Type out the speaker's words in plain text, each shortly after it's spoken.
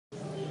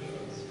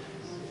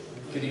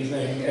Good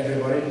evening,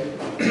 everybody.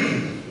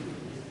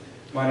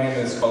 My name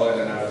is Colin,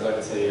 and I would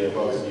like to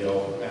welcome you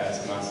all to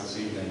Mass this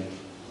evening.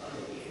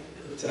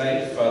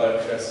 Tonight,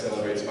 Father Chris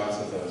celebrates Mass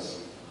with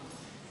us.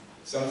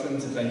 Something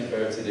to think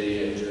about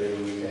today and during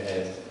the week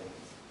ahead.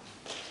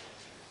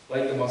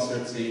 Like the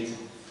mustard seed,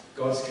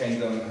 God's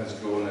kingdom has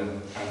grown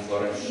and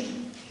flourished.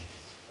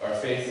 Our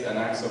faith and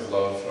acts of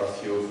love are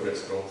fuel for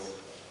its growth.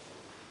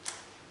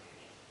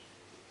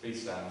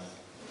 Please stand.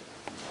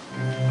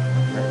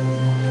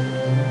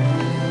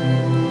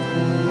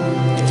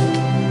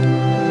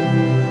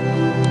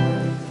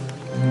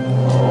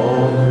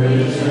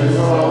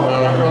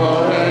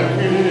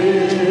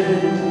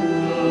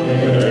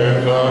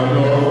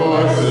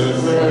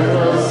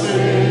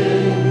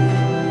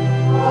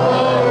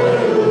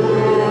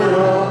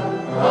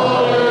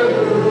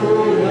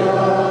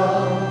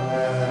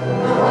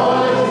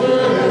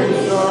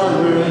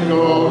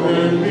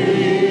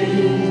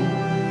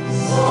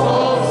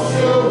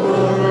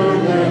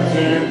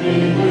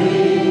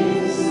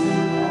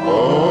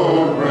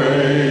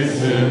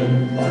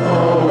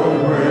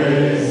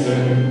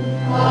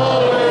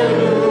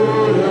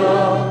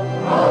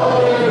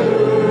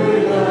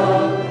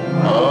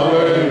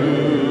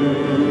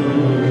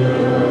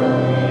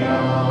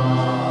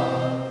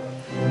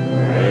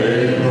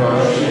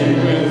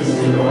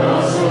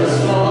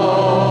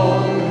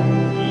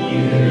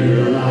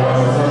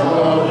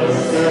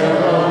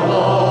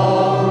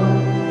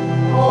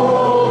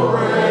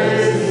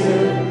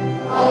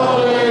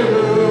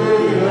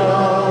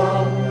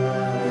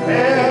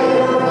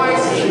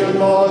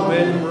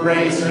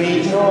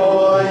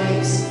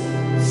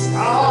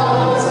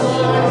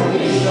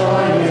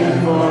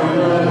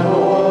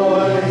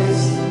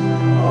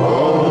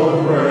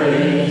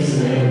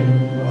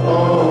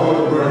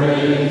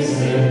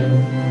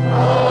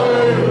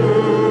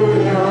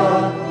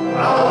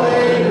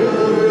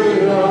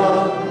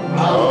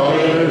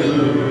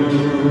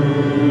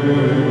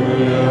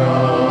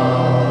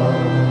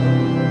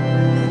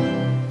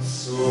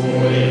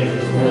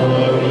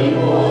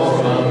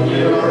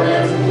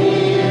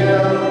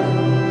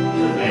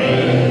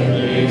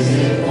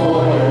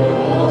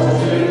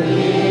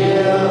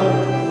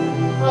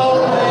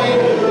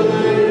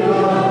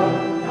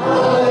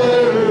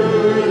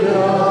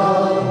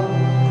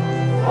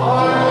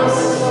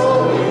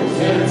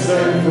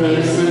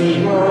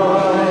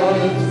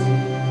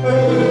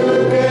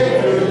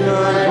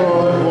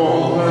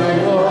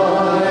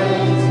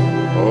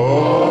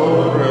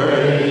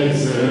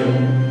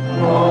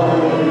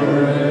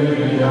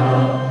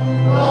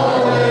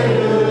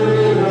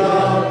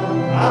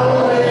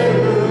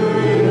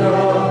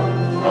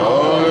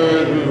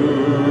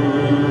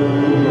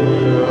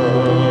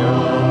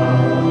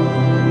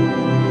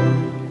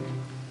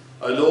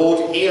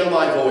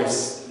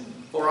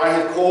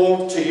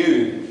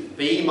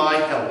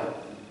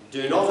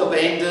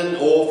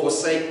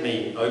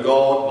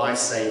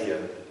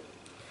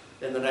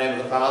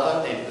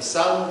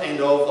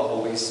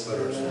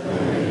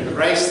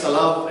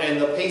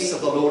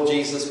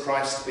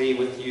 Be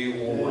with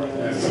you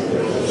always.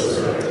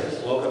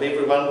 Welcome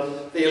everyone.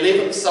 The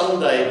 11th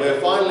Sunday,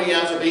 we're finally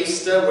out of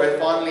Easter, we're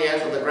finally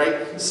out of the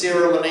great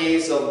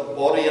ceremonies of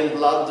body and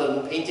blood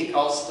and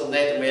Pentecost and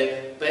that, and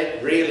we're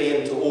back really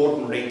into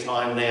ordinary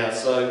time now,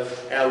 so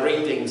our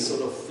readings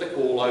sort of flick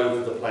all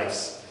over the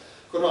place.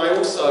 Could I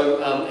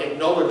also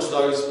acknowledge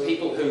those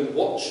people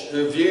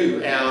who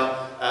view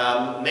our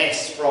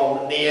Mass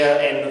from near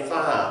and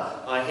far.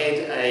 I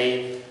had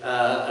a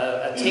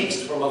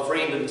text from a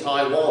friend in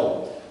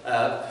Taiwan.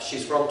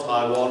 She's from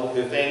Taiwan.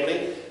 Her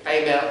family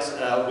came out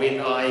when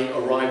I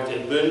arrived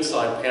at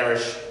Burnside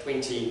Parish 4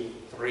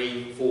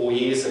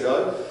 years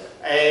ago,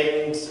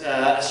 and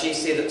she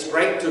said it's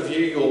great to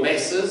view your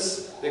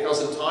masses,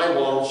 because in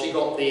Taiwan she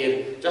got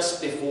there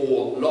just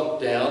before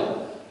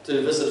lockdown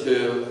to visit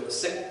her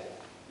sick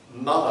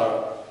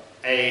mother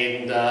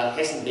and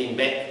hasn't been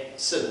back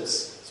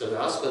since. So her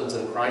husband's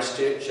in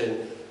Christchurch,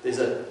 and there's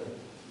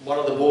one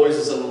of the boys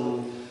is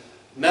in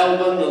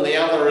Melbourne and the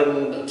other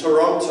in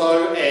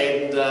Toronto,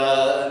 and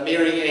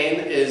Mary Ann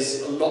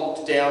is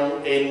locked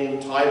down in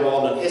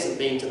Taiwan and hasn't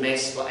been to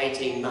Mass for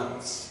 18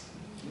 months.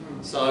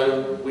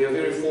 So we are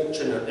very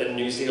fortunate in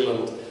New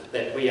Zealand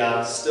that we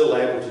are still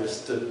able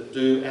to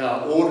do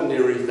our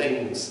ordinary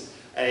things,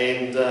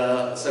 and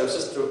so it's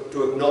just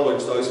to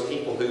acknowledge those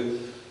people who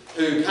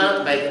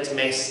can't make it to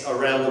Mass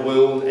around the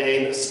world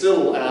and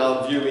still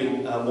are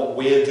viewing what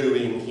we're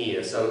doing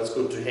here, so it's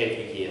good to have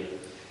you here.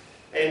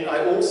 And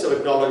I also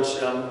acknowledge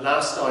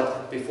last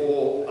night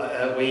before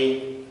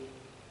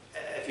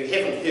if you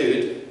haven't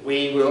heard,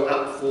 we were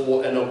up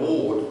for an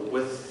award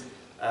with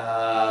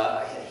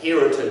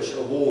Heritage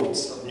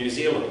Awards of New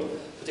Zealand,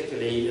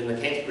 particularly in the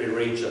Canterbury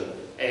region,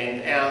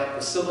 and our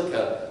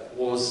basilica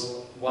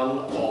was one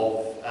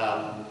of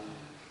a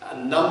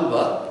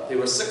number. There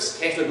were 6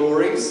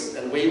 categories,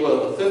 and we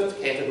were the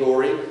 5th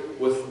category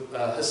with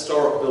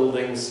historic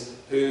buildings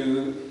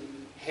who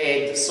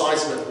had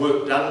seismic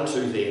work done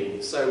to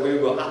them. So we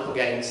were up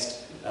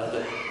against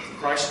the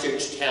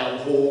Christchurch Town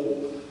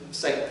Hall,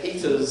 St.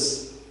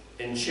 Peter's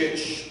in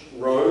Church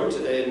Road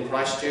in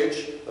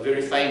Christchurch, a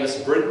very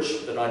famous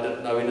bridge that I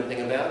didn't know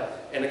anything about,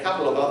 and a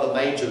couple of other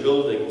major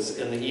buildings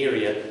in the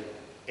area,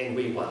 and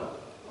we won.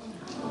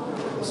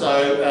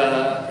 So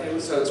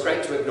it's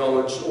great to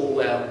acknowledge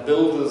all our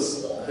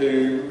builders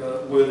who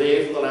were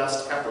there for the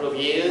last couple of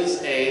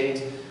years,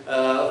 and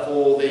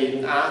for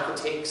the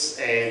architects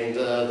and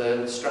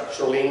the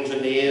structural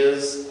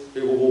engineers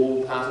who were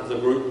all part of the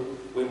group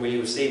when we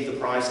received the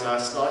prize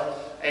last night,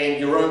 and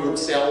your own good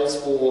selves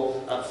for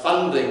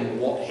funding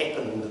what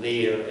happened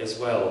there as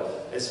well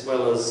as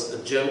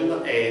Jim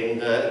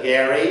and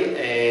Gary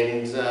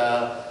and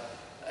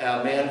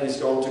our man who's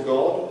gone to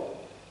God,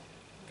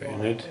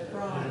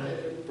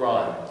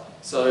 Brian.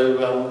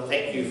 So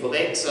thank you for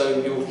that.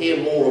 So you'll hear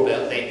more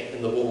about that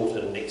in the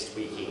bulletin next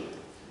weekend.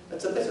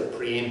 It's a bit of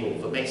preamble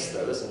for Mass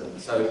though, isn't it?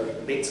 So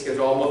let's get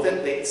on with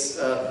it. Let's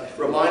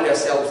remind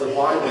ourselves of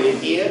why we're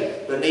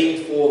here, the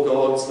need for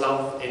God's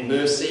love and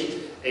mercy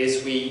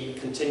as we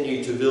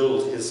continue to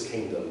build His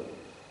kingdom.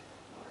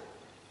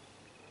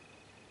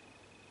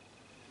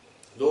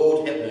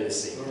 Lord, have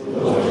mercy.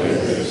 Lord,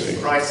 have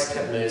mercy. Christ,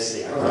 have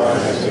mercy.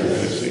 Christ, have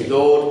mercy.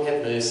 Lord,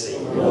 have mercy.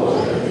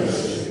 Lord, have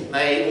mercy.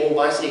 May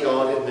Almighty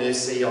God have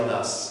mercy on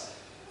us,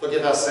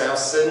 forgive us our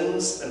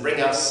sins, and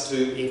bring us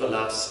to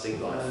everlasting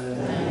life.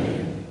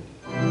 Amen.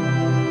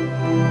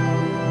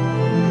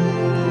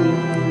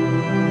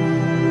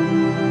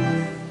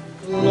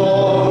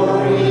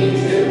 Glory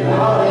to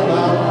God in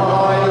the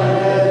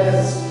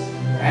highest,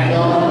 and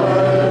on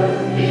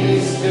earth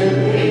peace to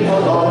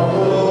people of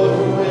good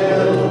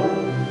will.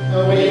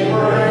 We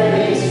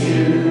praise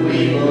you, we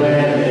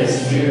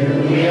bless you,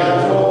 we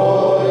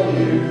adore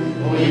you,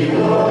 we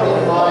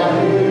glorify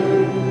you.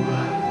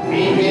 We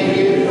give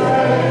you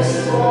thanks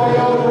for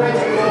your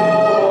great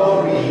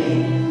glory,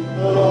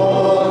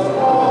 Lord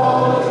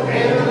God,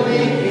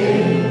 heavenly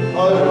King, O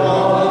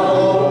God,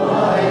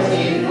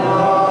 Almighty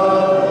Father.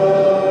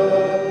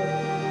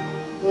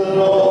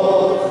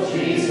 Lord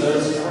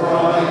Jesus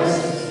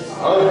Christ,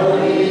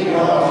 only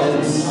begotten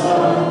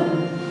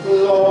Son,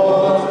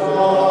 Lord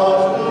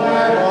God,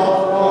 Lamb of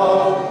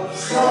God,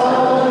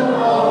 Son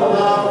of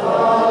the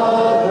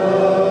Father,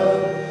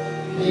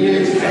 you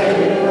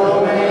take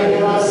away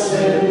the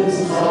sins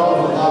of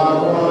the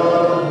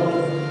world,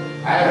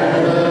 have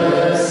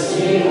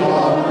mercy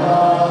on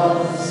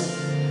us.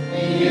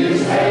 You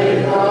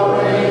take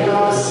away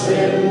the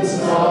sins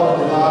of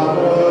the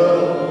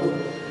world,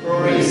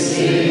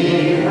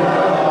 receive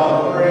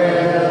our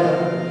prayer.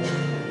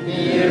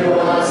 You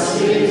are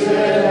seated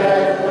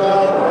at the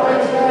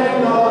right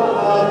hand of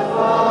the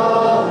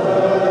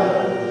Father,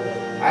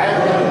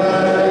 have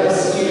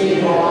mercy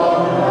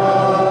on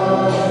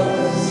us.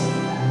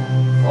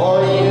 For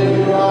you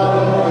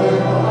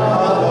alone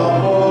are the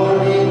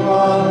Holy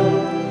One,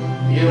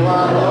 you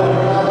alone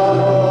are the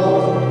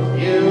Lord,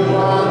 you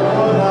alone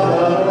are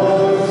the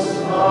Most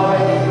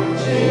High,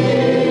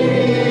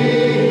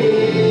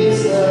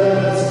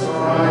 Jesus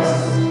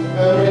Christ,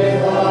 with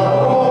the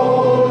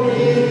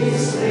Holy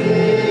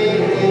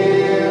Spirit,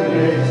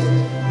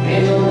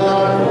 in the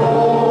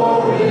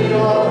glory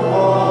of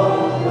God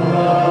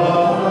the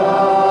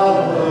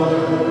Father.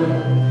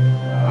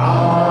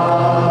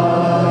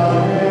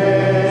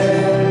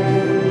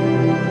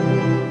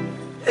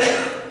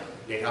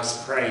 Let us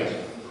pray.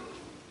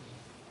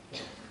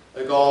 O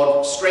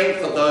God,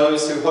 strengthen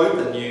those who hope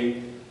in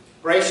you.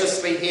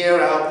 Graciously hear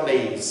our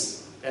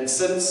pleas, and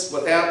since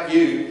without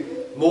you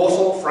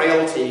mortal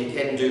frailty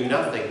can do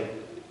nothing,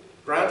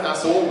 grant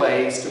us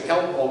always the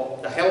help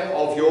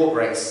of your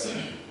grace,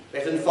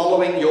 that in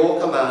following your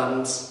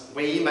commands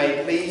we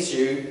may please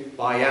you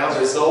by our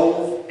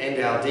resolve and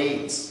our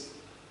deeds.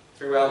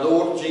 Through our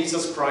Lord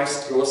Jesus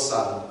Christ, your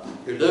Son,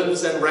 who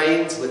lives and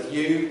reigns with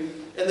you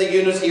in the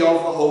unity of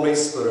the Holy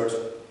Spirit,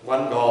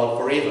 one God,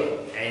 forever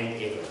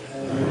and ever.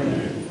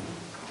 Amen.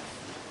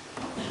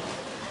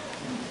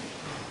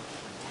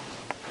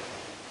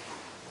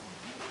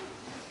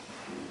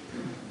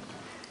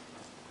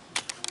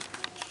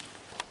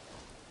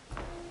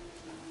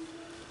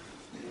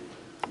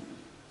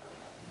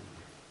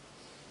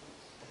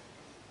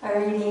 A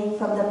reading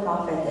from the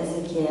prophet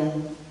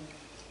Ezekiel.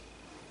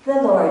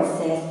 The Lord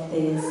says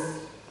this: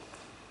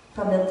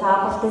 from the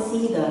top of the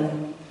cedar,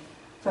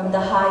 from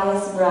the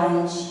highest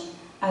branch,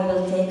 I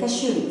will take a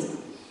shoot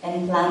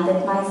and plant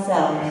it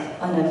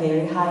myself on a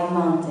very high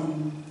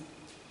mountain.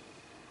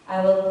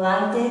 I will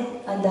plant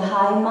it on the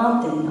high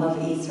mountain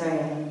of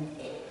Israel.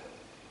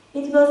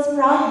 It will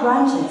sprout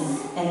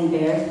branches and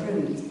bear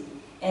fruit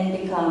and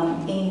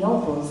become a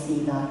noble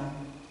cedar.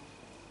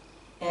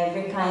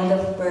 Every kind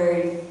of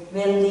bird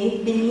will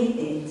live beneath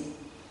it.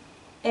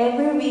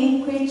 Every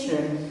winged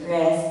creature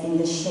rests in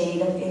the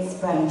shade of its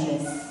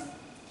branches.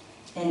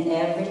 And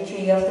every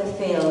tree of the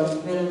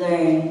field will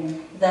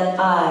learn that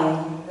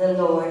I, the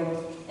Lord,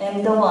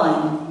 am the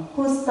one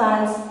who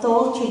stands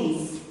tall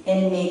trees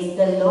and makes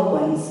the low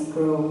ones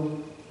grow,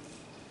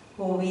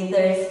 who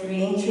withers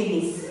green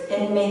trees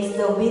and makes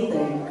the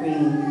withered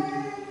green.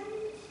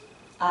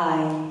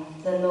 I,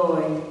 the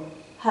Lord,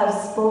 have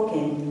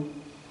spoken.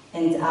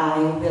 and I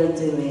will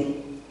do it.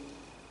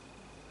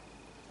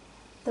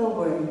 The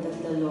word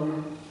of the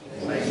Lord.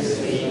 Thanks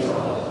be to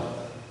God.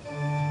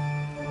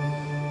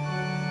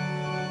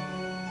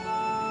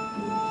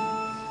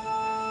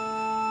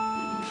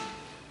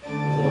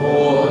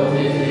 Lord,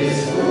 it is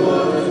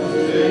good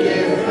to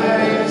give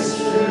thanks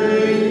to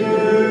you.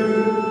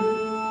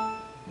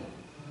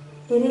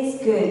 It is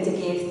good to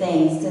give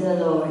thanks to the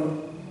Lord,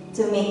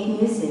 to make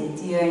music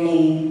to your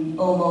name,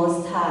 O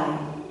Most High,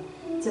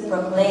 to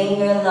proclaim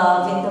your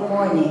love in the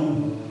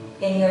morning,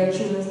 and your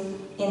truth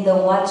in the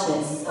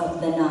watches of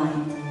the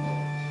night.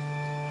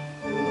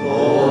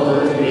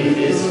 Lord, it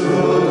is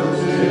good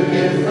to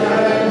give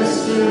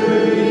thanks to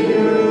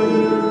you.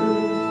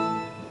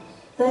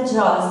 The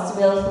just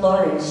will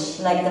flourish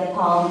like the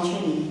palm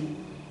tree,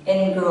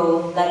 and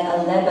grow like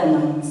a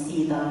Lebanon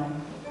cedar.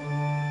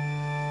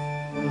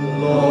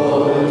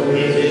 Lord,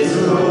 it is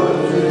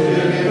good to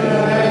give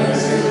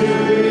thanks to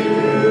you.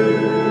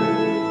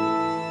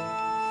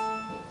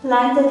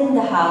 Planted in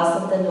the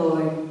house of the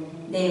Lord,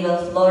 they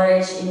will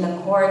flourish in the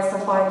courts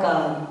of our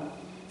God,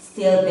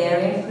 still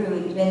bearing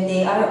fruit when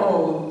they are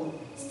old,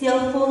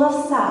 still full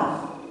of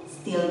sap,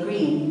 still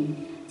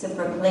green, to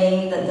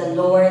proclaim that the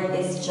Lord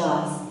is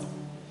just.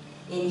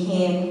 In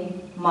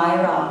him, my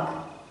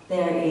rock,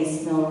 there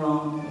is no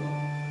wrong.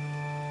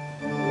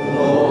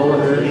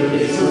 Lord, it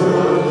is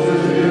good to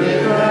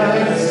give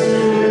thanks to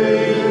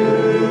you.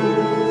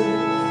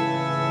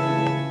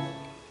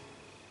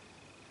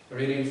 A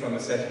reading from the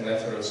second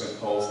letter of St.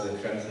 Paul to the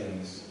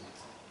Corinthians.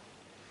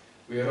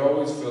 We are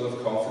always full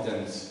of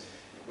confidence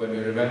when we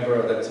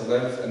remember that to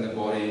live in the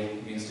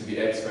body means to be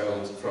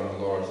exiled from the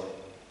Lord,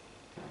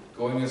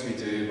 going as we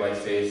do by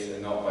faith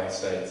and not by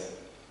sight.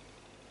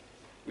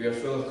 We are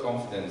full of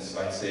confidence,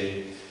 I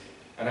say,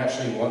 and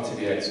actually want to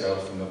be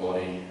exiled from the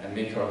body and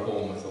make our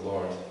home with the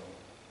Lord.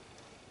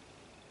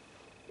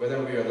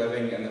 Whether we are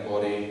living in the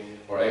body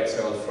or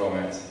exiled from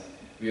it,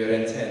 we are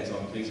intent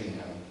on pleasing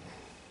Him.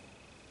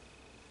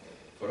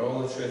 For all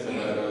the truth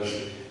about us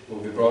will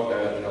be brought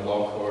out in the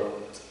law court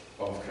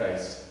of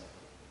Christ,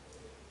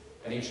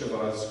 and each of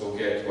us will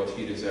get what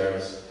he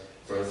deserves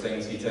for the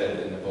things he did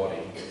in the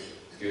body,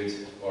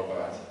 good or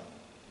bad.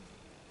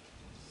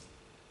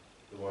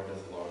 The word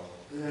of the Lord.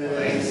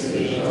 Thanks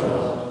be to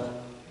God.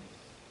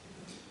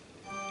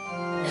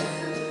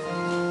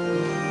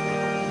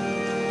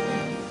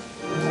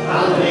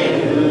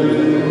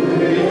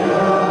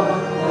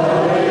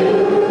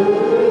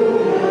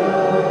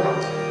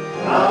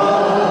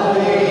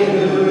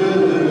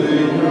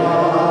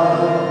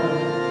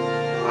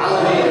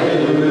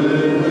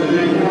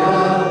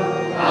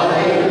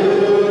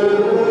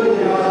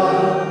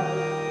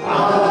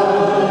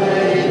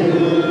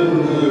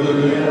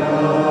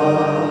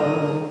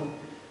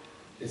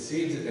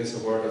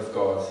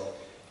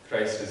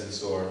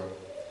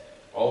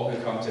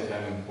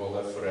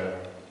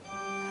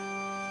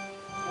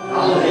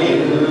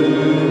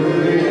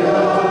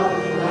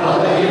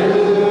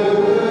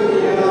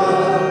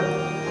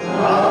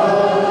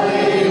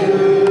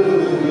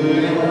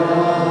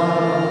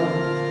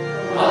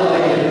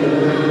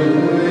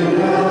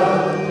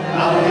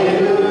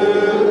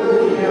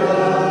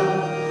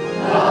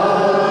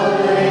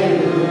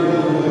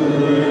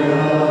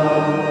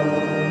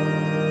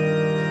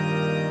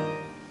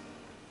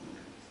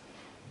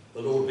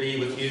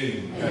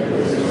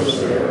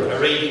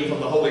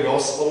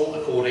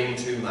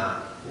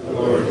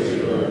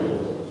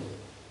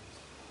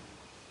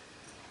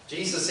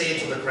 Jesus said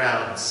to the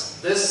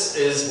crowds, "This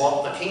is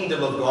what the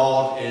kingdom of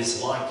God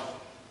is like.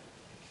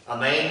 A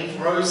man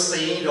throws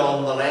seed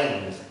on the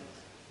land,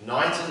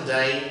 night and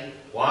day,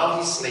 while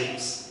he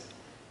sleeps.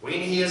 When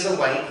he is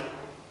awake,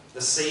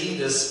 the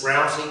seed is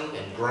sprouting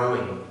and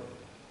growing.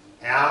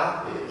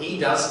 How? He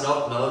does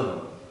not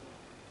know.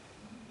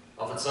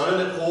 Of its own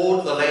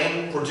accord, the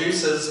land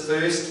produces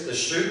first the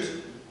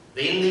shoot,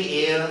 then the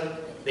ear,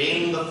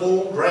 then the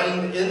full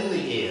grain in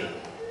the ear.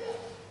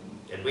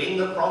 And when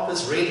the crop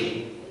is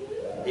ready,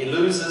 he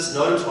loses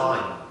no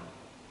time.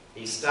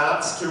 He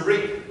starts to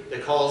reap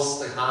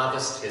because the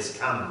harvest has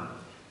come."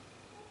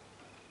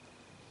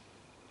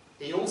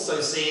 He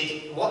also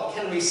said, "What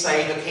can we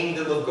say the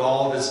kingdom of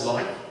God is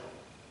like?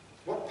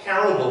 What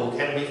parable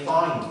can we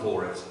find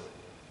for it?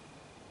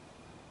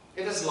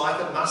 It is like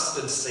a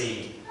mustard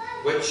seed,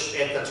 which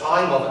at the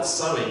time of its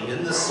sowing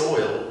in the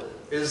soil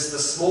is the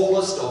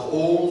smallest of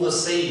all the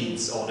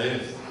seeds on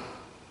earth.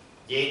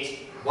 Yet,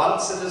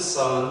 once it is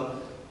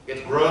sown,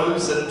 it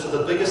grows into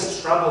the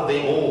biggest shrub of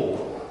them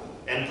all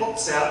and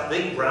puts out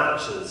big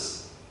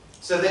branches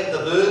so that the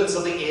birds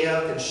of the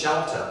air can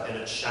shelter in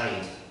its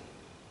shade."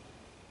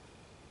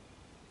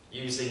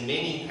 Using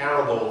many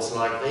parables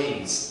like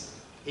these,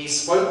 he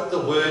spoke the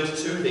word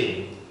to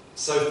them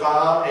so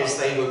far as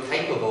they were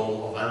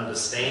capable of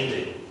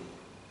understanding.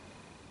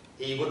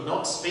 He would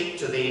not speak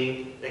to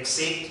them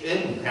except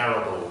in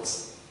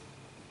parables,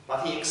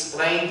 but he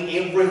explained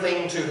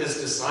everything to his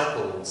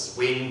disciples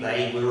when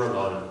they were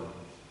alone.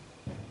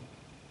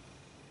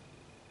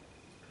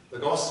 The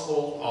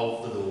Gospel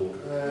of the Lord.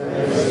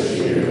 Praise to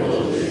you,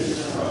 Lord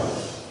Jesus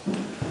Christ.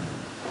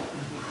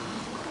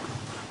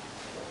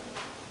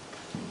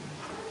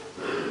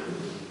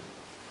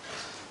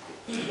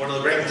 One of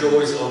the great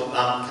joys of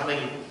coming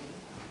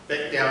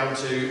back down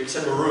to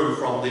Timaru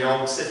from the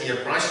old city of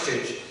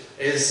Christchurch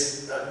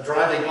is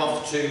driving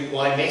off to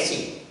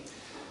Waimate.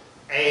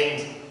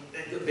 And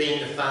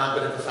being a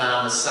bit of a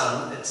farmer's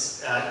son,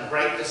 it's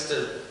great just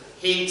to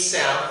head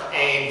south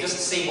and just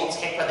see what's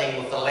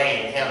happening with the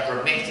land, how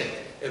dramatic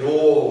it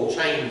all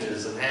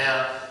changes, and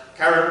how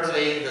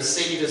currently the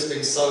seed has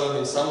been sown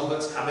and some of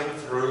it's coming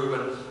through,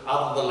 and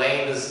other the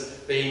land is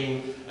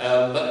being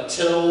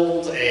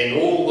tilled,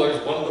 and all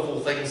those wonderful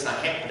things are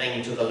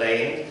happening to the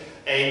land.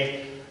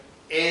 And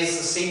as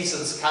the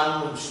seasons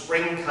come and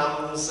spring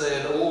comes,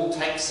 it all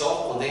takes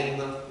off, and then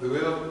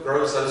whoever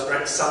grows those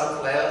great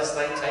sunflowers,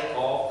 they take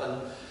off,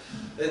 and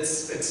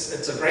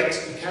it's a great.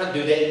 You can't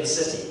do that in the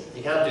city.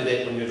 You can't do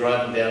that when you're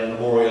driving down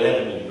Memorial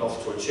Avenue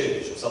off to a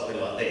church or something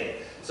like that.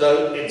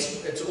 So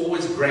it's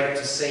always great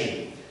to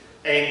see.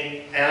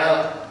 And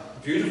our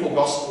beautiful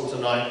gospel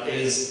tonight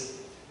is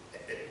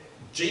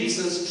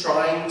Jesus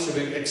trying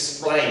to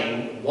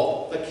explain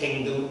what the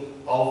kingdom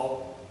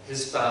of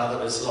his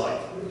Father is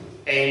like.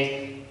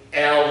 And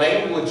our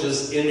language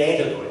is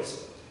inadequate.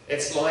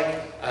 It's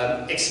like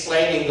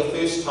explaining the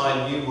first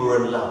time you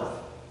were in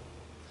love,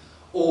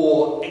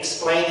 or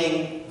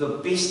explaining the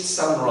best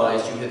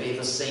sunrise you have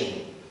ever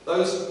seen.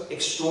 Those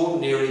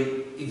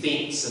extraordinary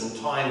events and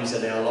times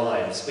in our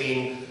lives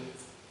when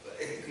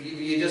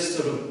you're just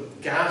sort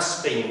of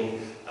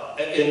gasping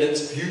in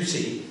its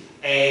beauty,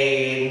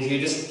 and you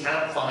just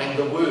can't find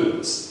the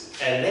words.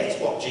 And that's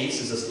what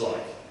Jesus is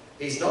like.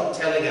 He's not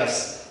telling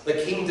us the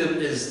kingdom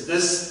is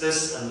this,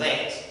 this and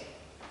that.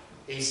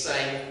 He's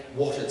saying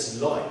what it's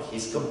like.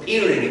 He's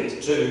comparing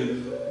it to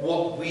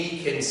what we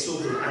can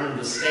sort of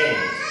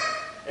understand.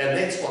 And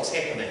that's what's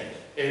happening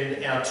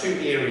in our two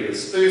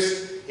areas.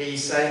 First,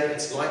 he's saying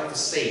it's like the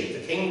seed.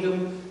 The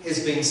kingdom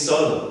has been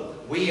sown.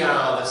 We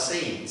are the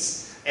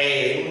seeds.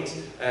 And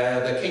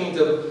the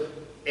kingdom,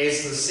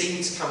 as the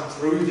seeds come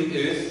through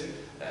the earth,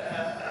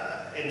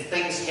 and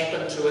things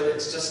happen to it,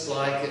 it's just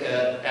like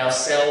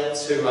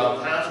ourselves who are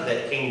part of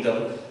that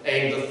kingdom,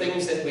 and the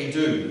things that we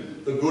do,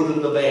 the good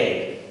and the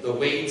bad, the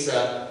weeds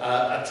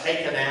are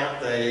taken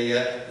out,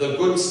 the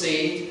good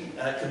seed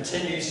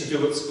continues to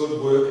do its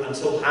good work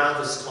until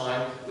harvest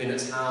time, when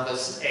it's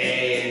harvest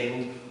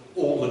and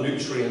all the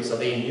nutrients are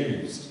then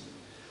used.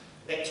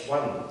 That's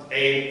one.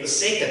 And the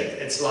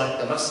second, it's like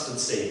the mustard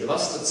seed. The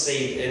mustard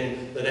seed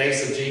in the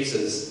days of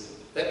Jesus,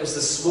 that was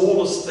the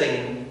smallest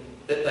thing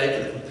that they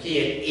could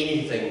compare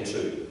anything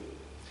to.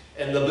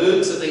 And the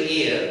birds of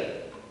the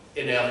air,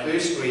 in our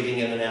first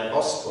reading and in our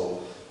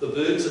gospel, the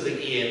birds of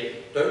the air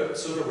don't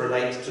sort of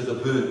relate to the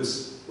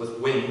birds with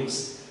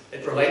wings.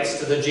 It relates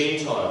to the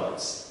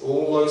Gentiles,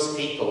 all those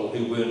people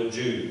who weren't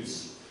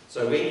Jews.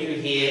 So when you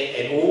hear,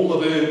 and all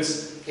the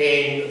birds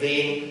can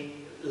then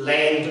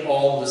land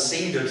on the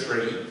cedar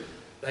tree,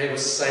 they were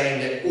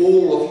saying that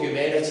all of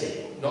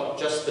humanity, not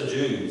just the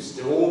Jews,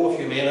 that all of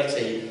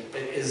humanity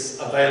is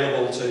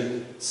available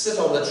to sit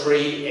on the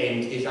tree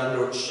and get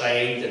under its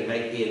shade and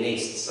make their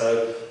nest.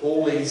 So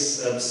all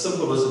these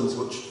symbolisms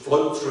which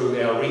float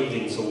through our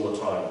readings all the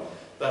time.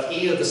 But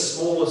here, the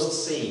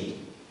smallest seed,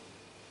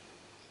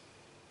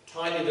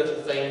 tiny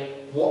little thing,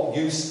 what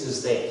use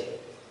is that?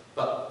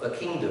 But the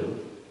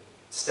kingdom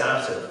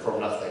started from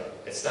nothing.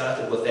 It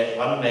started with that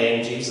one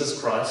man,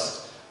 Jesus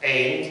Christ,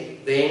 and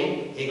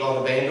then he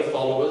got a band of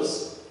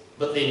followers,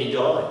 but then he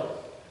died.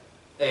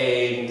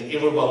 And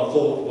everyone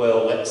thought,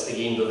 well, that's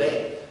the end of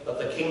that. But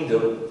the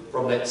kingdom,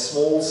 from that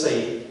small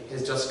seed,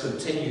 has just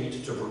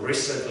continued to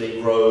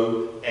progressively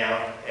grow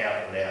out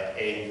and out.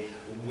 And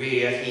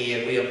we're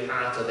here, we're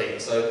part of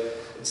that. So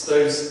it's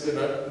those,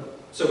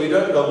 so we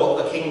don't know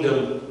what the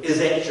kingdom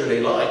is actually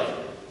like,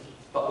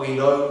 but we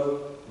know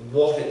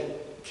what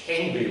it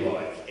can be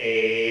like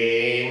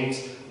and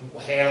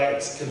how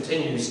it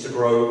continues to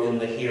grow in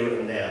the here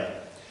and now.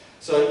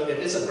 So it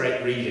is a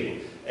great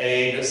reading,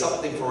 and it's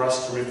something for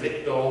us to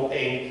reflect on.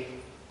 And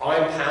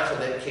I'm part of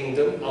that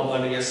kingdom. I'm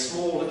only a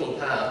small little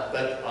part,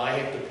 but I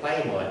have to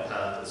play my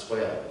part as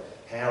well.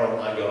 How am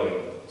I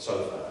going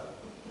so far?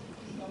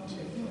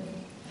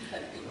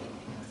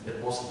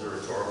 It wasn't a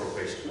rhetorical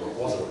question, or it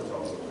was a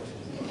rhetorical question.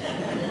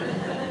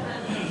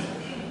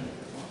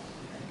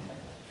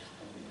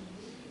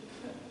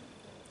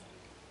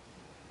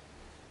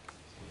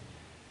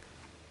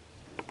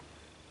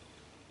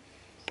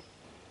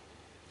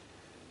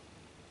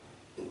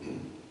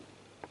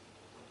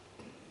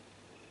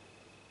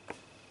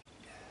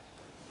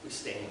 We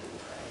stand and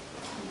pray.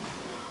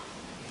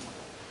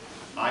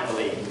 I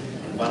believe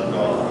in one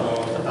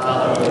God, the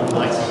Father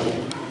Almighty,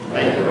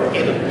 maker of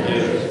heaven and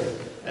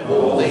earth, and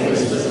all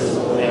things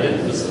visible and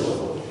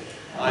invisible.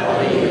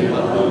 I believe in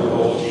one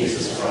Lord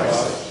Jesus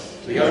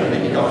Christ, the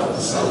only begotten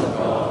Son of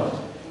God,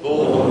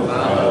 born of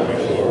Father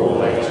before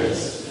all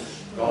ages,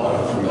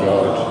 God from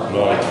God,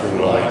 light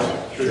from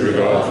light, true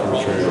God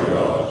from true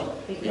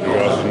God,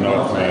 begotten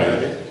not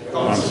made,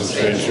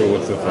 consubstantial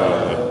with the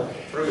Father,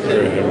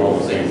 through him all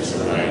things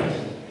are made.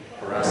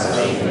 For us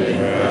being made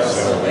for our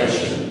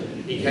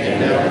salvation, he came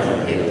down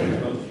from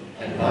heaven,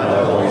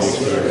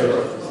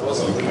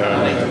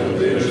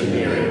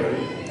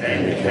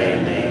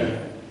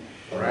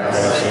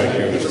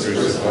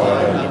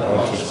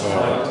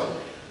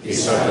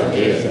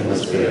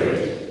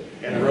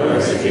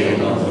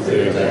 the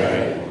third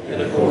day,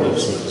 in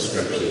accordance with the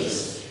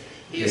Scriptures.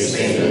 He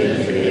ascended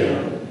into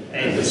heaven,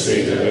 and is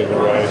seated at the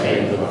right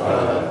hand of the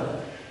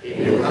Father.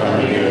 He will come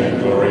again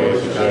in glory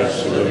to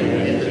judge the living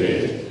and the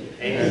dead,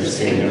 and his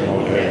kingdom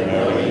will have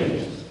no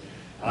end.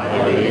 I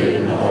believe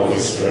in the Holy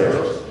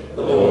Spirit,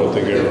 the Lord,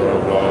 the giver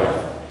of life,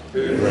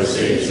 who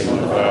proceeds from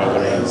the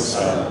Father and the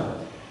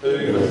Son,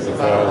 who with the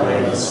Father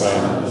and the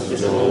Son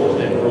is the Lord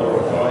and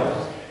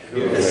glorified,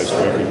 who has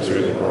spoken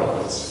through the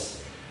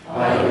prophets.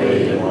 I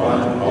believe in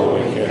one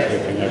holy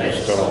Catholic and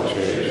Apostolic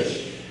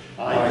Church.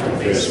 I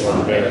confess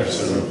one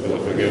baptism for the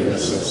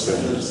forgiveness of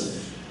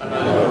sins, and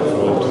I look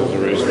forward to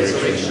the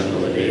resurrection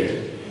of the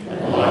dead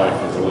and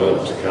life of the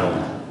world to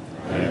come.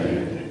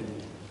 Amen.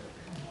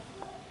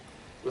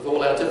 With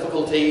all our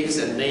difficulties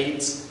and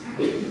needs,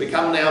 we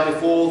come now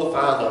before the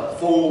Father,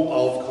 full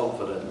of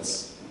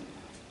confidence.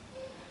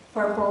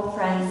 For Pope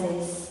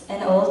Francis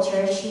and all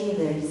church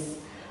leaders,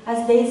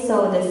 as they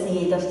sow the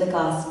seed of the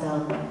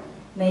gospel,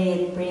 may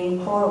it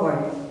bring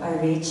forward a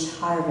rich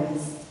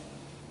harvest.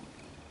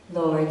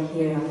 Lord,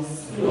 hear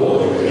us.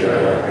 Lord, hear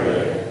our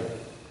prayer.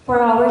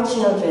 For our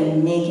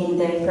children making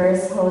their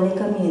first Holy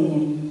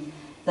Communion,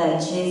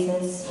 that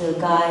Jesus will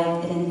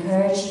guide and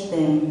encourage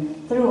them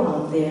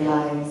throughout their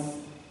lives.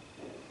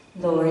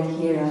 Lord,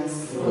 hear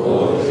us.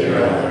 Lord,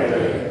 hear our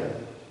prayer.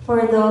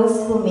 For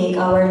those who make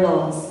our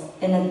laws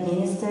and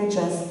administer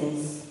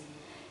justice,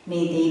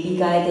 may they be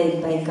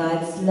guided by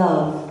God's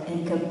love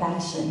and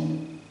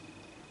compassion.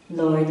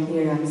 Lord,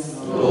 hear us.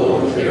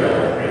 Lord, hear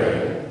our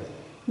prayer.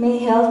 May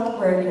health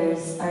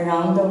workers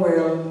around the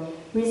world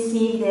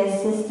receive the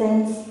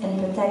assistance and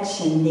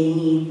protection they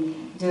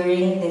need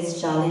during these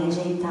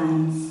challenging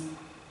times.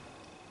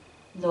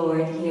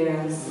 Lord, hear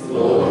us.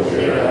 Lord,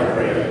 hear our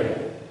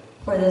prayer.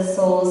 For the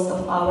souls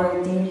of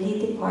our dearly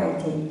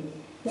departed,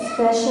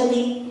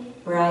 especially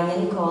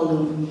Brian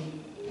Colum,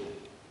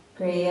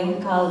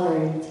 Graham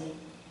Calvert,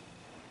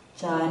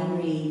 John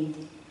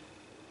Reed,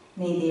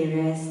 may they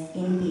rest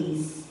in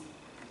peace.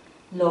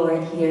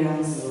 Lord, hear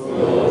us.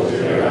 Lord,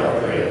 hear our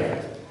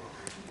prayer.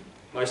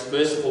 Most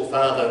merciful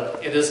Father,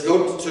 it is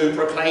good to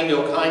proclaim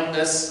your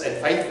kindness and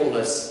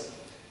faithfulness.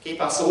 Keep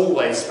us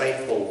always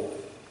faithful,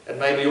 and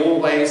may we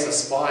always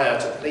aspire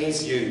to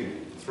please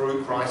you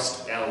through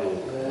Christ our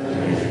Lord.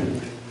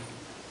 Amen.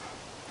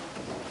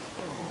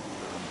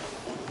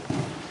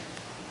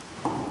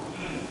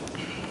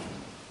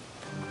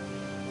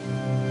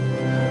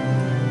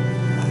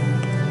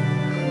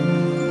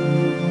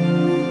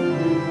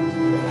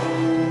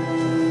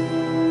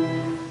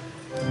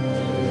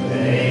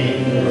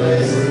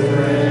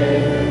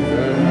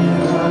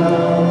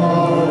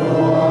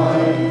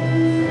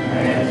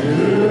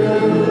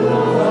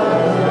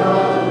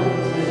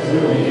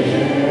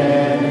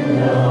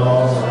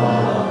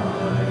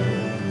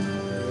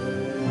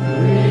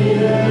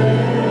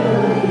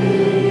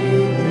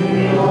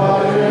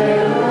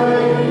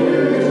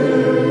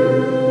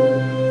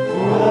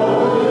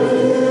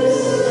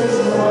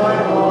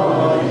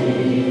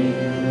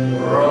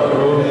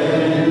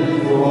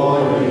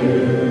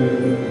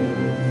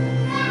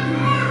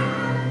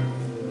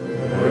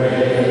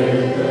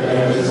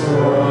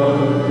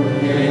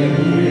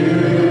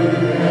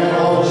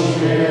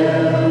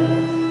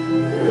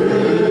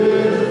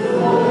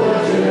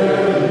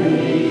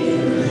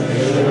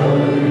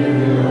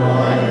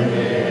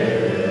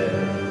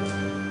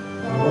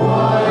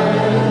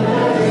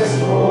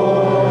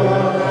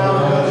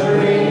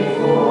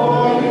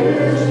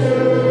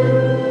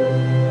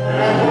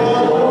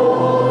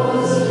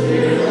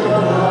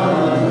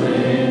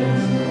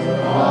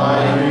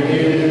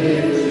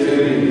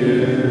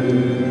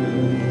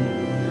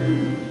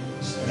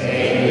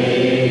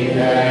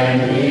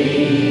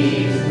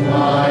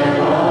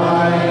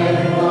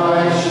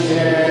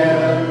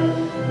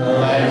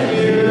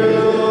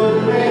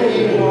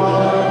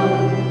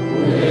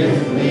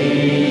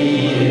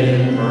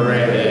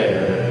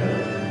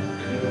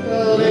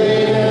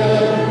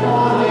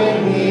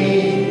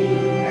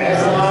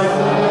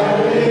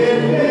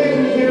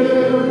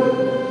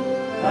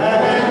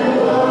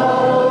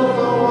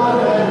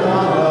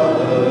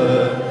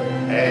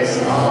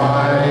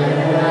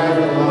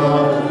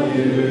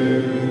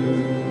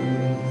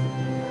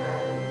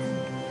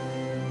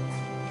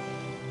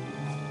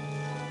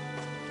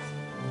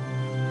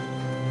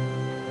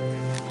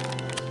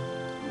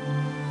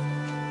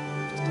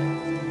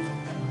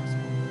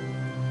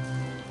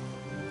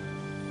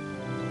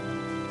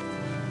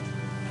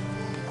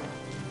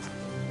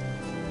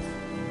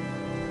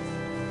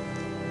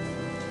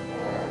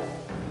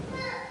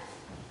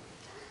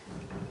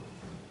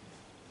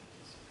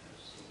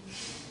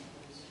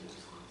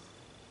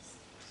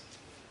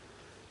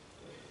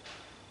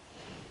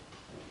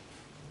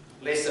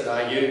 Blessed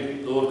are you,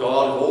 Lord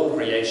God of all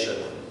creation,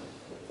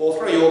 for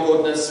through your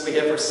goodness we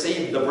have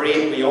received the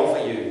bread we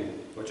offer you,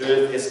 which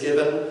earth has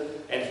given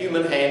and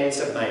human hands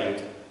have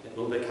made. It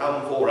will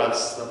become for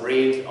us the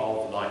bread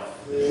of life.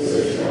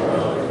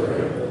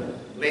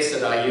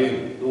 Blessed are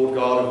you, Lord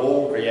God of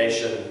all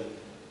creation,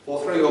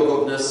 for through your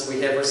goodness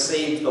we have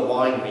received the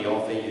wine we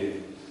offer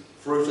you,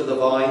 fruit of the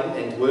vine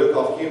and work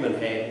of human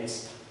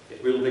hands,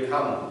 it will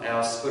become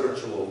our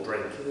spiritual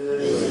drink.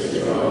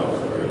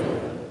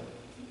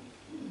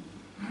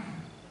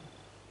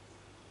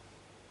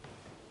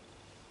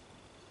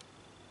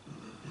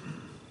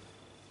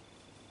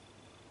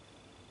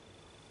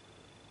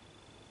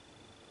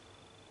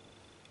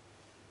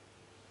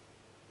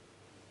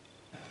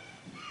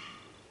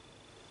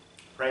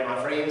 Pray,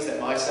 my friends, that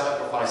my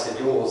sacrifice and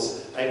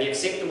yours may be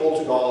acceptable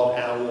to God,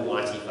 our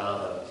Almighty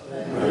Father.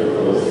 May the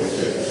Lord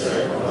accept the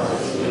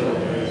sacrifice of your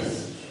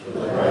hands for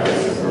the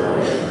praise and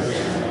glory of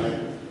his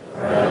name, for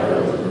our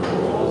good and for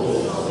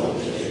all the whole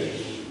church.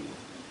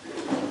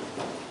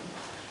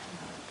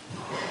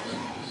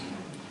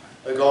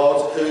 O God,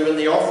 who in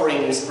the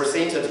offerings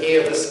presented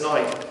here this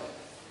night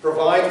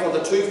provide for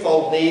the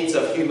twofold needs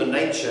of human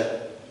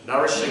nature,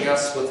 nourishing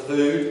us with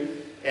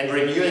food and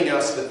renewing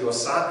us with your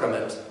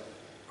sacrament,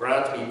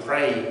 grant, we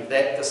pray,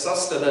 that the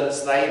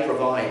sustenance they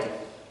provide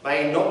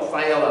may not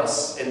fail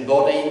us in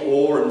body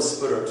or in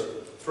spirit,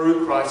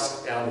 through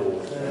Christ our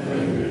Lord.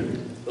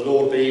 Amen. The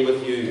Lord be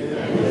with you.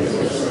 Amen.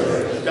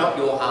 Lift up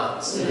your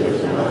hearts.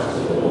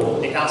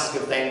 Let us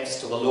give thanks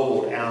to the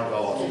Lord our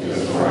God.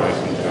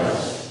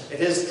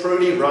 It is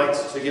truly right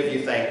to give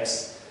you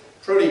thanks,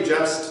 truly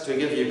just to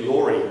give you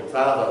glory,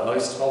 Father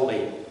most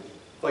holy.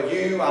 For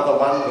you are the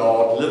one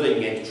God,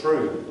 living and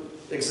true,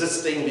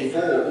 existing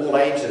before all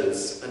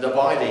ages and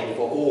abiding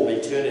for all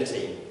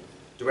eternity,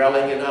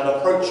 dwelling in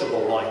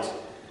unapproachable light.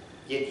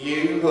 Yet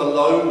you, who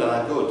alone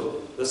are good,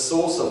 the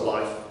source of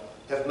life,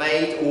 have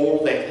made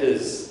all that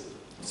is,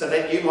 so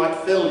that you might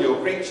fill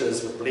your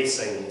creatures with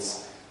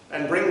blessings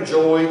and bring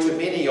joy to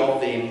many of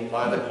them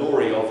by the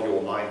glory of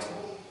your might.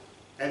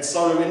 And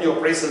so in your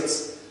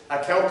presence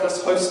are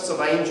countless hosts of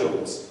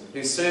angels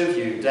who serve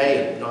you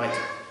day and night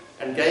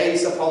and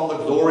gaze upon the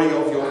glory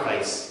of your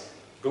face,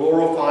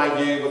 glorify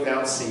you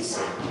without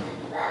ceasing.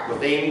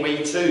 With them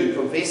we too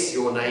confess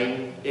your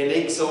name in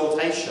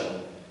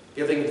exaltation,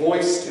 giving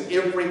voice to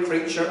every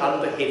creature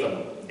under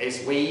heaven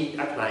as we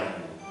acclaim.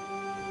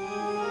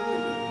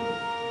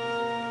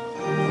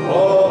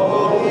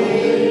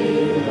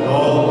 Holy,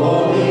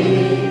 holy,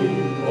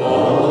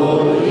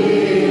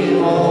 holy,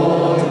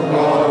 Lord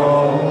God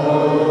of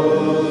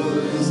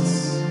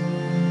hosts.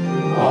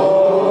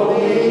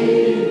 Holy,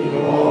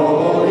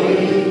 holy,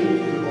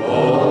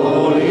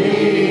 holy,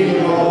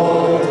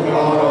 Lord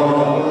God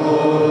of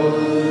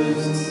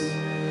hosts.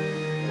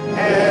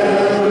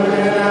 Heaven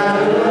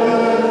and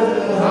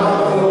earth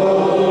are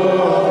full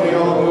of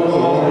your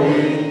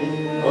glory.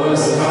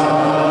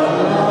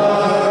 Hosanna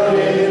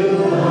in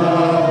the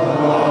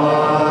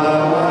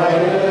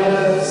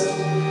highest.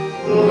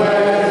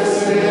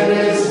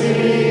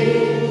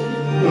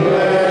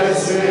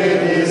 Blessed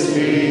is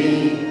he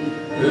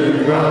who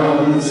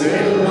comes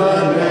in the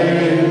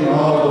name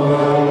of the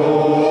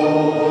Lord.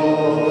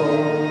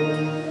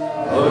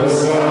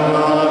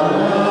 Hosanna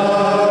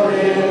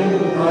in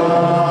the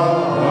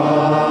highest.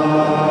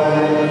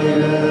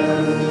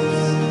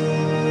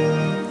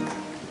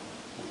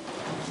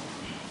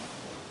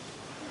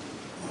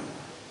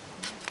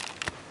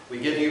 We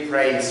give you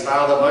praise,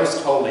 Father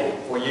most holy,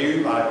 for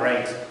you are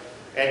great,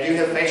 and you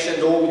have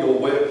fashioned all your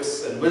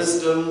works in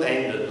wisdom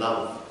and in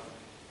love.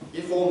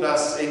 You formed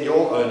us in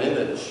your own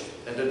image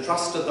and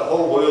entrusted the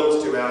whole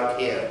world to our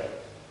care,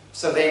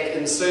 so that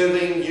in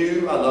serving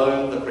you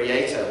alone, the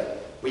Creator,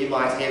 we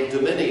might have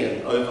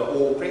dominion over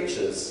all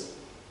creatures.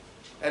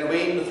 And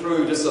when,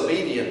 through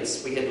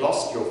disobedience, we had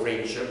lost your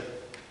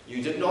friendship,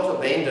 you did not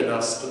abandon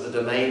us to the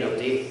domain of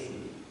death,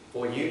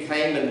 for you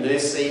came in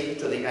mercy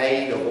to the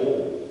aid of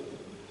all,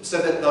 so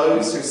that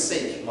those who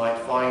seek might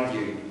find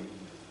you.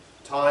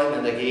 Time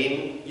and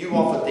again, you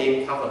offered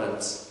them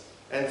covenants,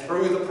 and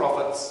through the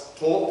prophets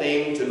taught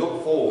them to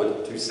look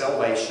forward to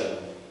salvation.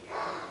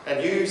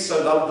 And you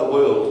so loved the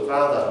world,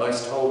 Father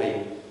most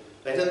holy,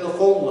 that in the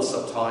fullness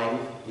of time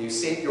you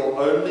sent your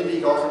only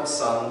begotten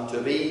Son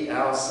to be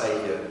our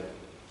Saviour,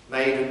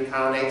 made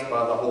incarnate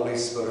by the Holy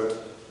Spirit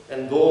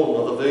and born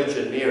of the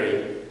Virgin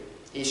Mary.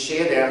 He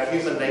shared our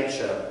human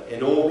nature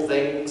in all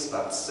things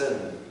but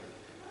sin.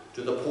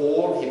 To the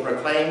poor he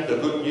proclaimed the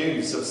good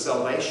news of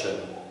salvation,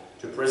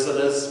 to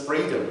prisoners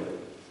freedom,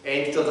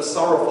 and to the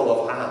sorrowful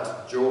of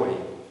heart joy.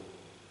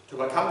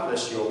 To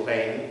accomplish your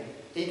plan,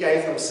 he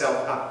gave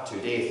himself up to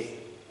death,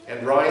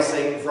 and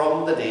rising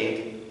from the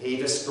dead, he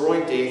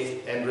destroyed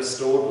death and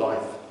restored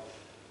life,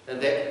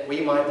 and that we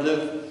might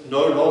live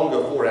no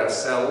longer for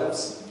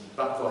ourselves,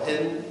 but for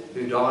him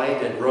who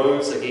died and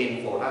rose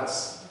again for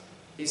us.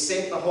 He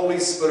sent the Holy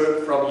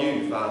Spirit from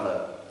you,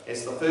 Father,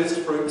 as the first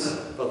fruits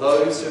for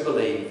those who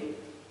believe,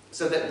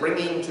 so that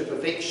bringing to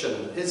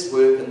perfection his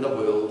work in the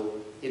world,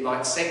 he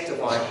might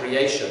sanctify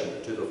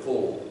creation to the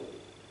full.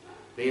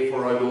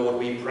 Therefore, O Lord,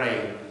 we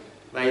pray,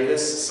 may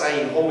this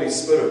same Holy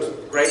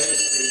Spirit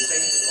graciously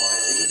sanctify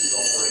these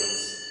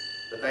offerings,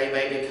 that they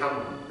may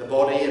become the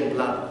body and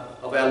blood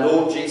of our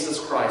Lord Jesus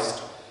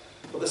Christ,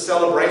 for the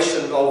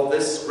celebration of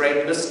this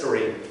great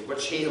mystery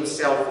which he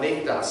himself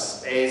left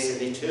us as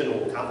an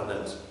eternal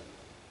covenant.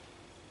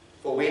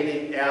 For when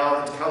the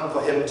hour had come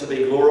for him to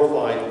be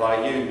glorified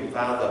by you,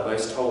 Father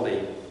most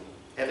holy,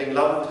 having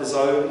loved his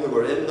own who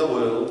were in the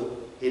world,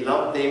 he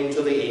loved them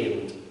to the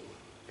end.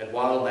 And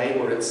while they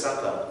were at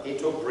supper, he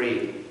took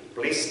bread,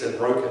 blessed and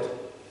broke it,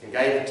 and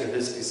gave it to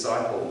his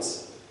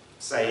disciples,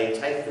 saying,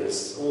 "Take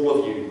this, all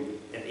of you,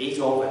 and eat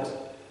of it,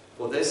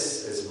 for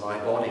this is my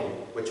body,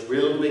 which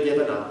will be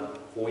given up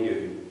for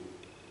you."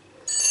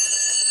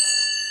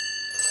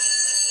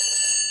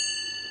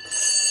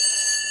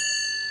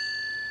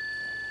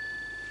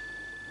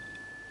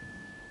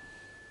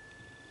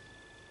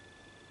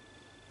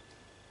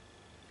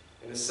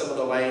 In a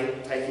similar way,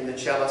 taking the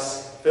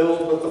chalice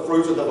filled with the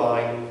fruit of the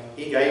vine,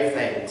 he gave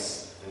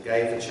thanks and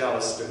gave the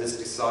chalice to his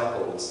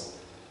disciples,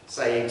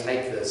 saying,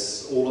 "Take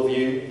this, all of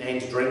you,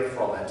 and drink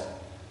from it,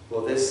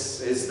 for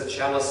this is the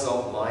chalice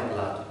of my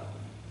blood,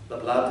 the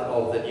blood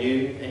of the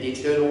new and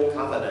eternal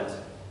covenant,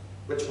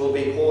 which will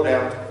be poured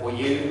out for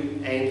you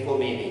and for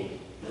many,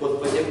 for the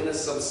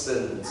forgiveness of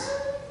sins.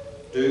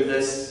 Do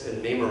this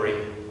in memory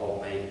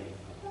of me."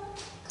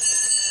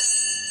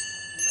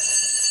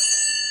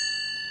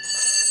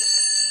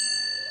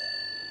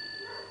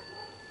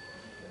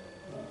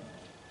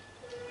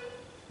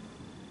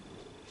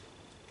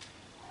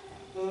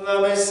 The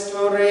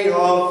mystery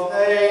of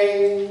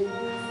faith.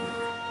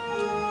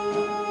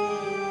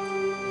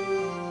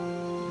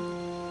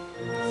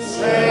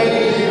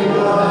 Save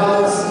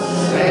us,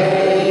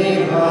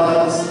 save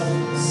us,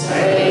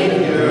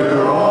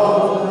 Saviour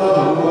of the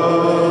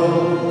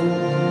world.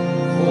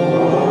 For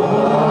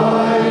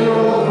by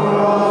your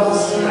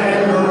cross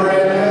and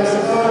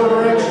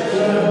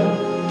resurrection,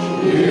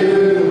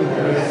 you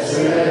have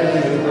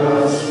set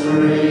us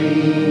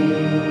free.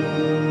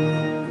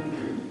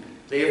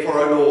 Therefore,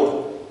 O Lord,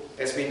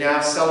 as we now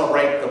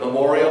celebrate the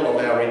memorial of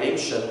our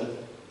redemption,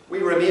 we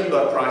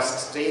remember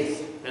Christ's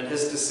death and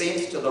his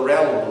descent to the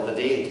realm of the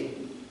dead.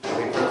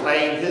 We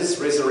proclaim his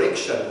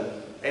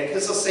resurrection and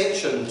his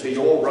ascension to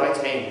your right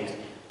hand.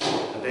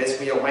 And as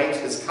we await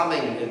his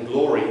coming in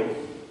glory,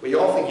 we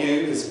offer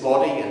you his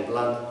body and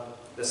blood,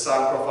 the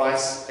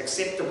sacrifice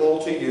acceptable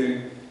to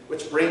you,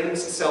 which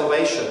brings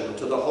salvation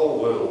to the whole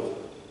world.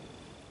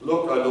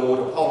 Look, O Lord,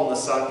 upon the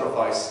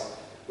sacrifice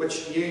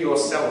which you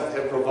yourself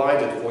have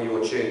provided for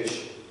your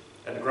church,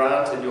 and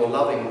grant in your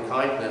loving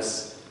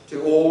kindness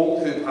to all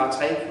who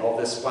partake of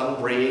this one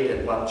bread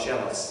and one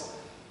chalice,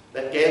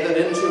 that gathered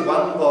into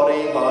one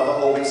body by the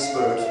Holy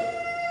Spirit,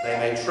 they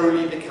may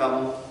truly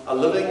become a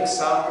living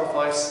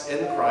sacrifice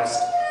in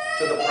Christ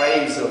to the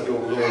praise of your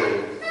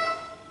glory.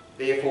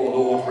 Therefore,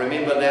 Lord,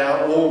 remember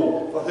now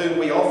all for whom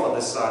we offer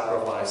this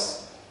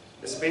sacrifice,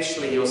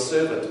 especially your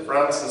servant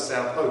Francis,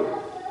 our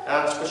Pope,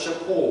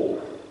 Archbishop Paul,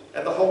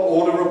 and the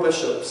whole order of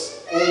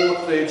bishops, all the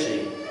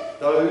clergy,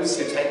 those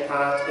who take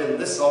part in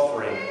this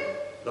offering,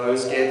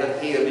 those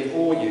gathered here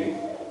before you,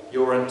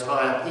 your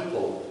entire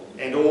people,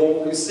 and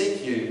all who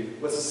seek you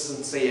with a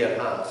sincere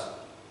heart.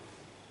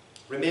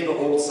 Remember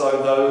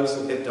also those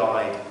who have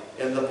died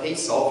in the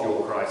peace of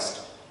your Christ,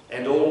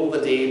 and all the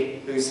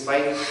dead whose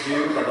faith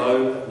you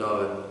alone have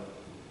known.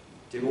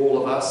 To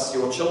all of us,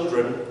 your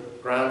children,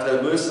 grant,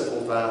 O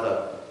merciful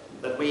Father,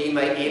 that we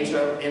may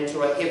enter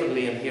into a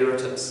heavenly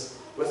inheritance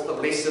with the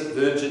Blessed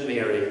Virgin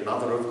Mary,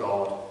 Mother of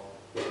God,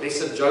 with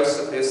Blessed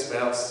Joseph, her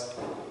spouse,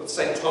 with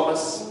St.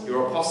 Thomas,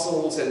 your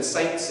apostles and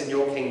saints in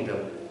your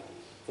kingdom.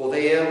 For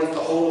there, with the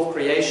whole of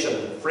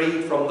creation,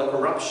 freed from the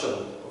corruption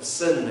of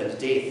sin and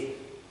death,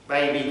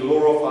 may we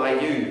glorify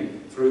you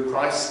through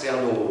Christ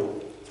our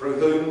Lord, through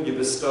whom you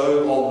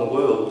bestow on the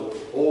world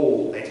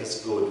all that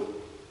is good.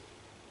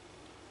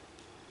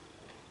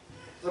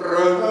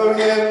 Through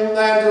him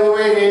and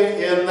with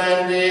him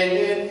and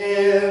in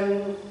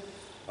him,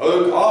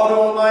 O God,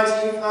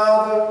 Almighty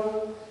Father,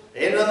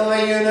 in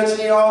the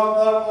unity of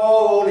the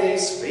Holy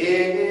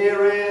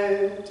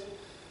Spirit,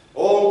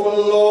 all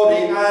glory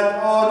and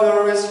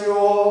honor is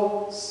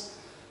yours,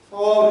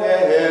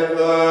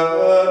 forever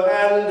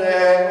and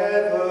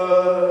ever.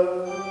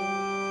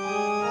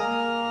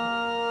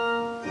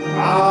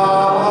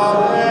 Amen.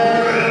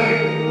 Amen.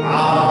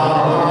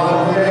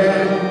 Amen.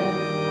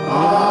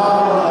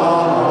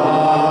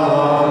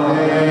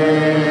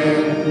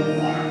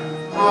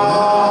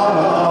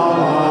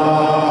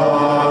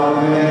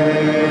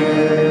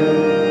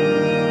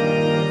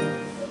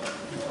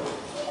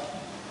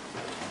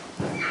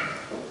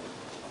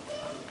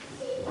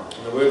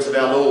 In the words of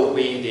our Lord,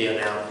 we dare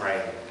now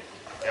pray.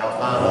 Our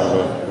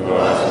Father, who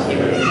art in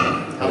heaven,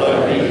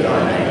 hallowed be thy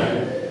name.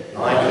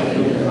 Thy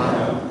kingdom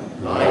come,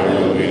 thy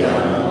will be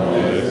done on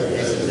earth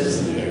as it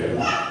is in heaven.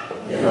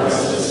 Give us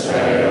this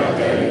day our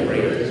daily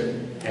bread,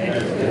 and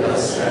forgive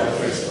us our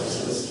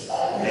trespasses,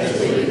 as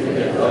we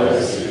forgive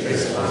those who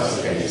trespass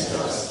against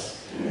us.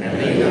 And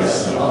lead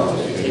us not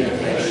into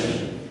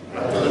temptation,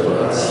 but deliver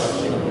us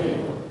from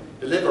evil.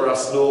 Deliver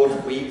us, Lord,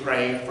 we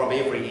pray, from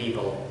every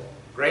evil.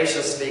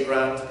 Graciously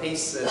grant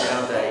peace in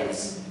our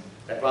days,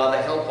 that by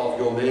the help of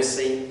your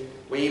mercy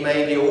we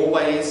may be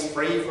always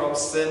free from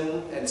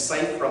sin and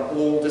safe from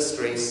all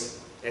distress,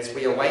 as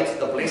we await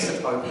the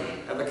blessed hope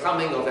and the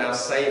coming of our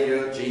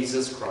Saviour,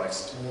 Jesus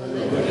Christ.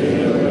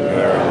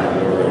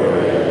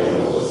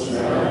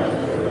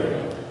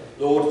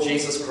 Lord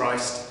Jesus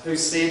Christ, who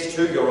said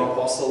to your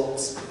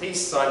apostles,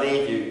 "Peace I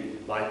leave you,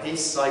 my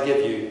peace I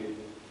give you,"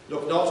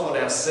 look not on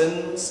our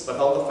sins, but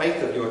on the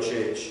faith of your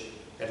church,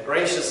 and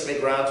graciously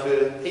grant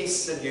her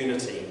peace and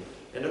unity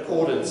in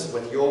accordance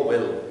with your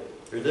will,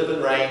 who live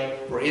and reign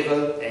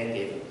forever and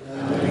ever.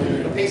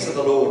 Amen. The peace of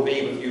the Lord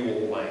be with you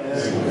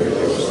always.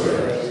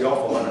 Amen. We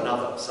offer one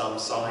another some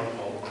sign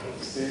of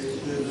peace.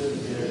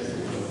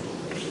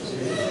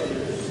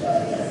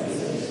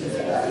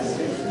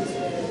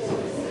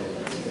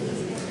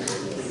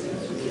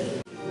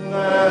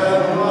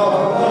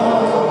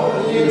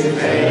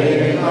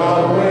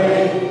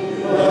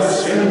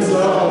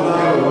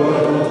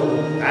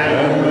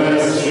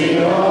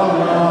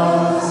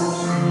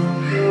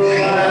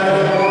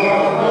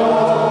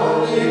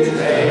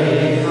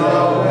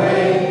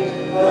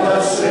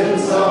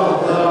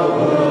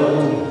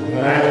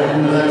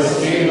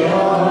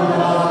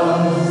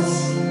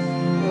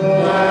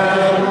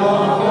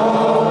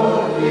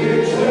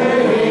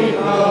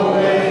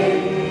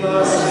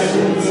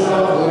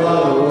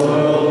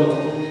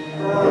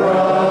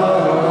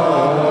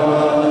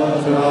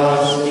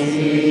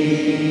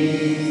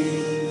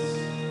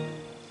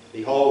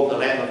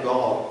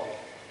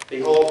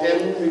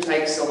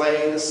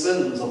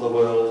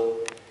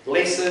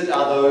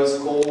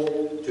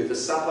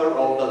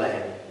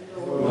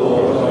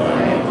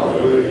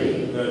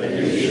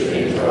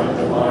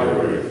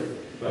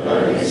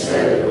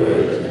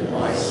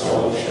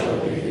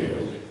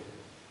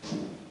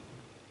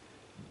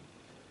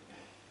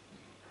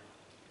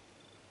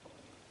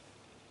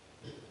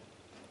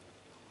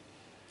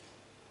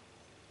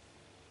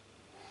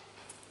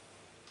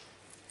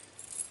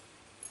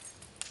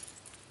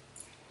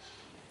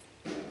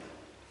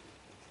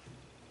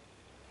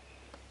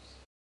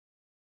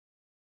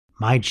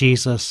 My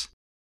Jesus,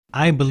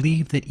 I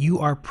believe that you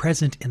are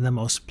present in the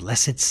most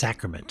blessed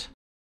sacrament.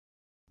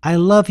 I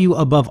love you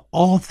above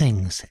all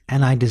things,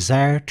 and I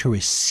desire to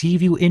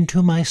receive you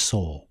into my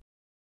soul.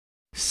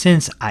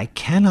 Since I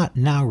cannot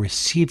now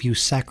receive you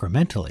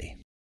sacramentally,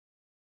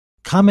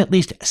 come at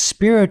least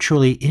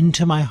spiritually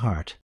into my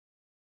heart.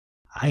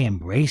 I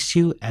embrace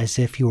you as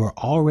if you were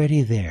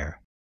already there,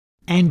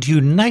 and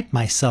unite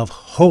myself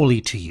wholly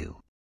to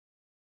you.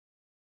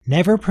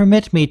 Never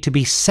permit me to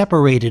be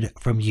separated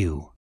from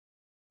you.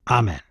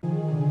 Amen.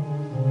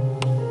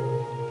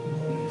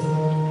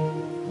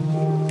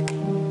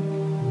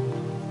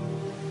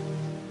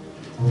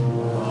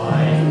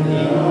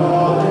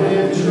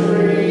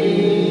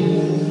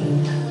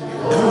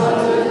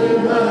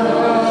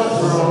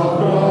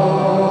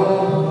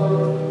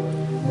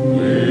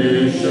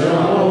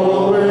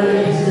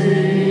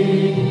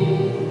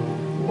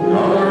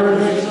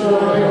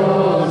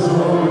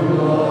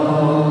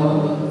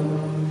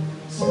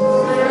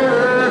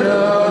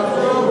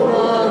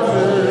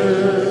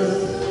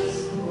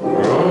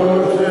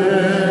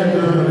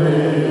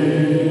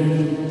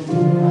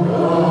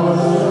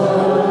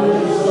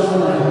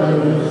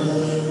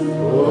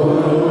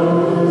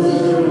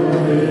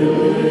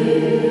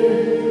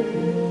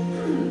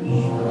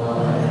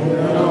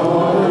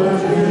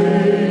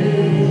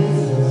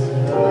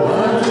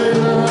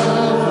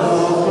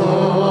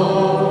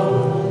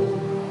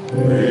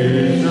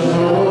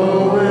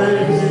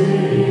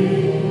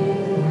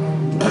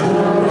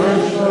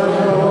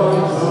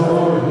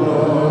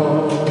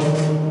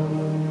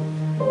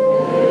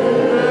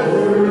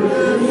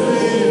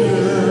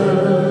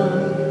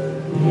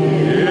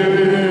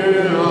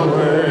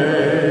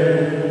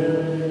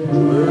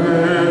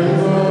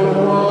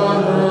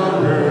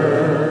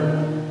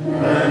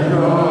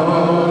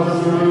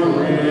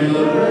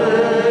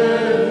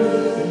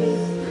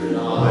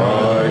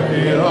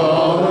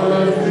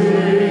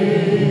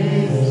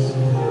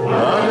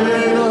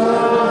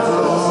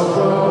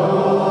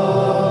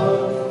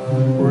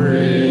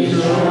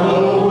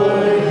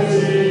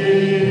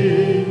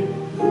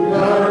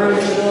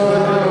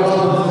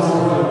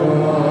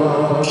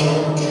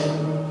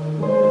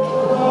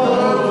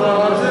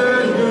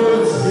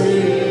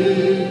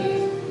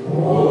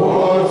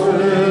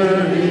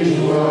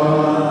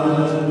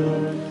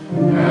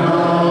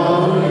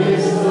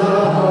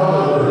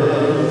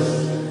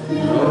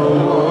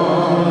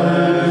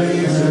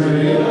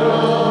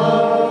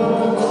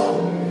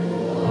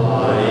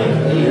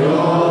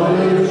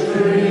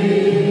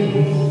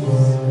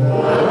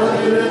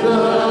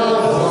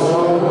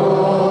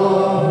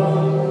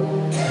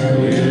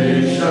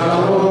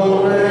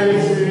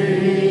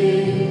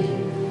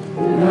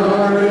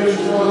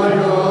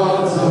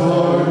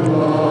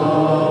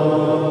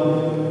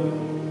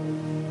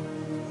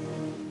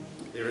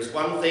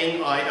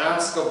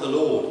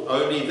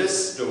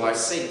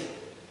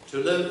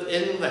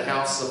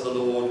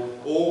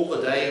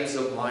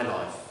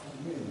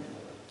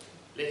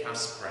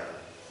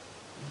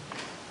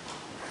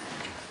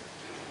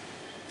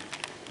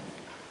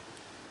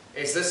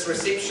 As this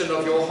reception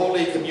of your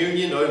Holy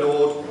Communion, O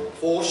Lord,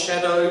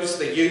 foreshadows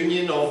the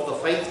union of the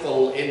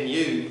faithful in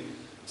you,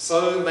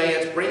 so may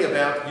it bring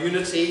about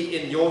unity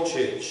in your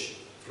church,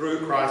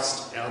 through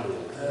Christ our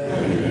Lord.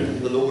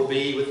 Amen. The Lord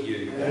be with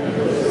you.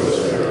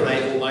 Amen.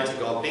 May Almighty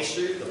God bless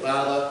you, the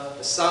Father,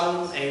 the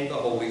Son, and the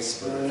Holy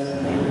Spirit.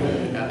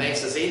 Amen. Our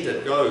Mass is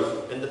ended.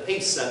 Go in the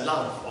peace and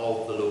love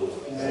of the Lord.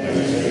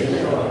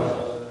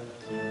 Amen.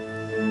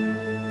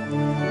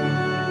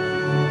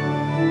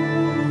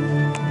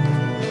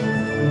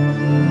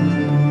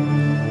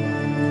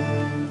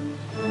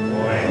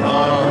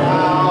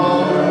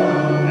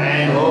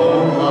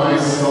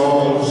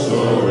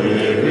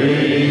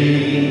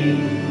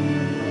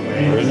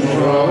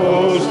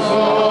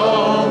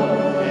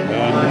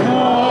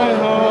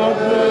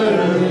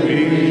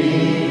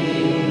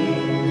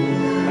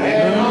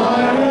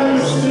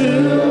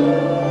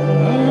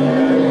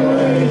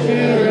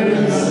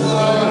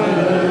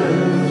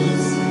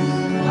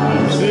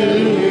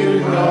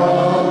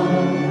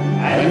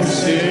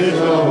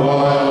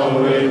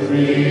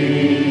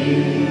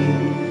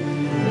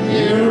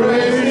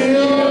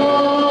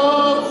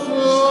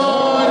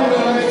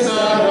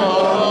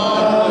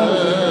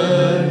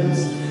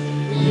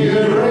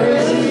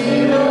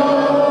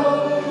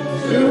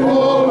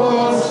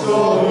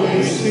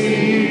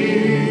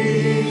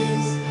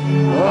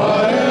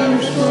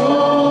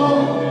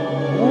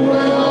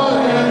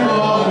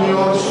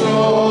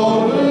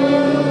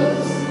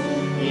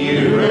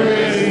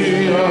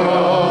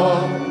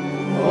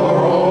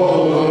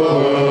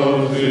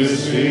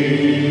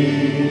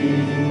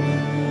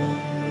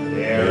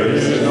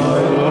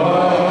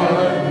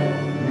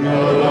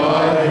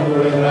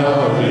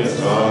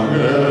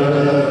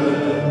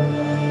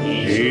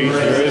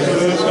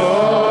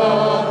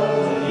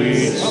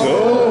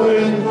 So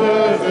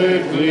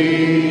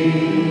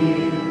imperfectly